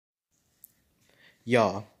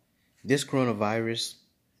Y'all, this coronavirus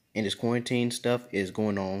and this quarantine stuff is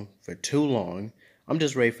going on for too long. I'm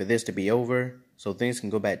just ready for this to be over so things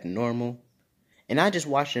can go back to normal. And I just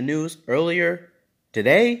watched the news earlier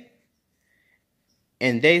today,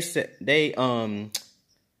 and they said and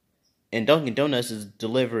Dunkin' Donuts'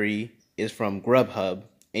 delivery is from Grubhub,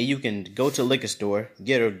 and you can go to a liquor store,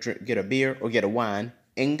 get a beer or get a wine,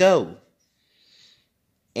 and go.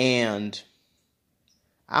 And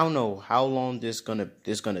I don't know how long this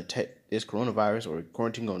coronavirus or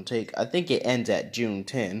quarantine gonna take. I think it ends at June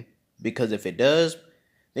 10, because if it does,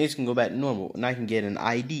 things can go back to normal, and I can get an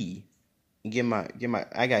ID.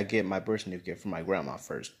 I gotta get my birth certificate from my grandma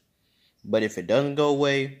first. But if it doesn't go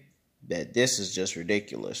away, this is just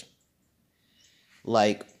ridiculous.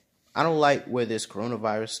 Like, I don't like where this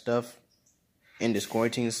coronavirus stuff and this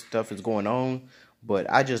quarantine stuff is going on, but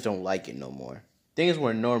I just don't like it no more. Things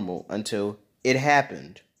were normal until it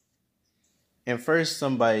happened. And first,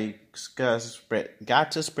 somebody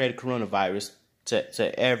got to spread coronavirus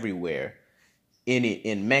to everywhere.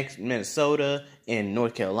 In Minnesota, in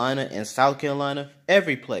North Carolina, in South Carolina,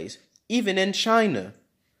 every place, even in China.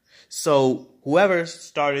 So whoever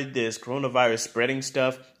started this coronavirus spreading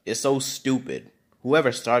stuff is so stupid.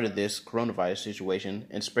 Whoever started this coronavirus situation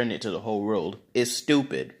and spreading it to the whole world is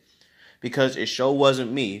stupid. Because it sure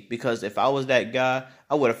wasn't me. Because if I was that guy,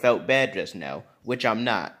 I would have felt bad just now, which I'm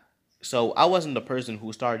not. So I wasn't the person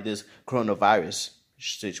who started this coronavirus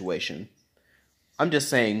situation. I'm just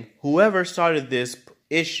saying, whoever started this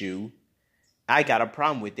issue, I got a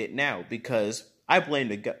problem with it now, because I blame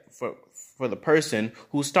the guy for the person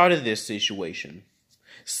who started this situation.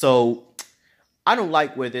 So I don't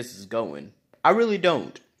like where this is going. I really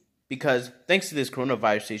don't. Because thanks to this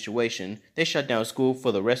coronavirus situation, they shut down school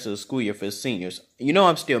for the rest of the school year for the seniors. You know,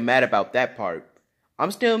 I'm still mad about that part.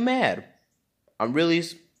 I'm still mad. I'm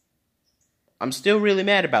still really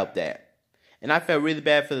mad about that. And I felt really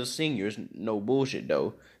bad for the seniors, no bullshit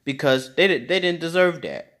though, because they didn't deserve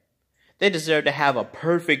that. They deserve to have a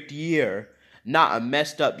perfect year, not a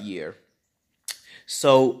messed up year.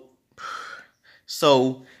 So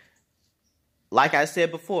like I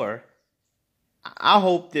said before, I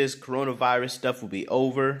hope this coronavirus stuff will be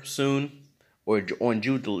over soon, or on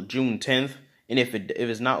June 10th. And if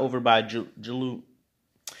it's not over by June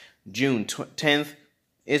 10th,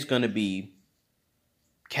 it's gonna be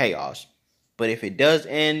chaos. But if it does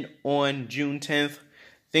end on June 10th,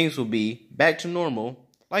 things will be back to normal,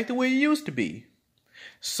 like the way it used to be.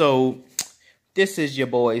 So this is your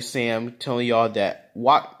boy Sam telling y'all that.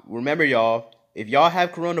 Remember, y'all, if y'all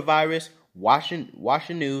have coronavirus, wash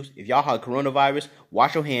the news. If y'all have coronavirus,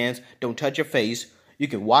 wash your hands. Don't touch your face. You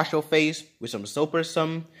can wash your face with some soap or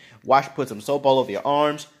something. Put some soap all over your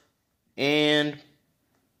arms, and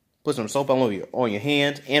put some soap all over on your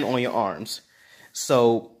hands and on your arms.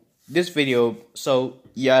 So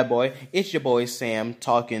yeah, boy, it's your boy Sam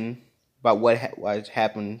talking about what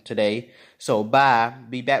happened today. So bye.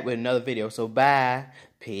 Be back with another video. So bye.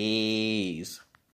 Peace.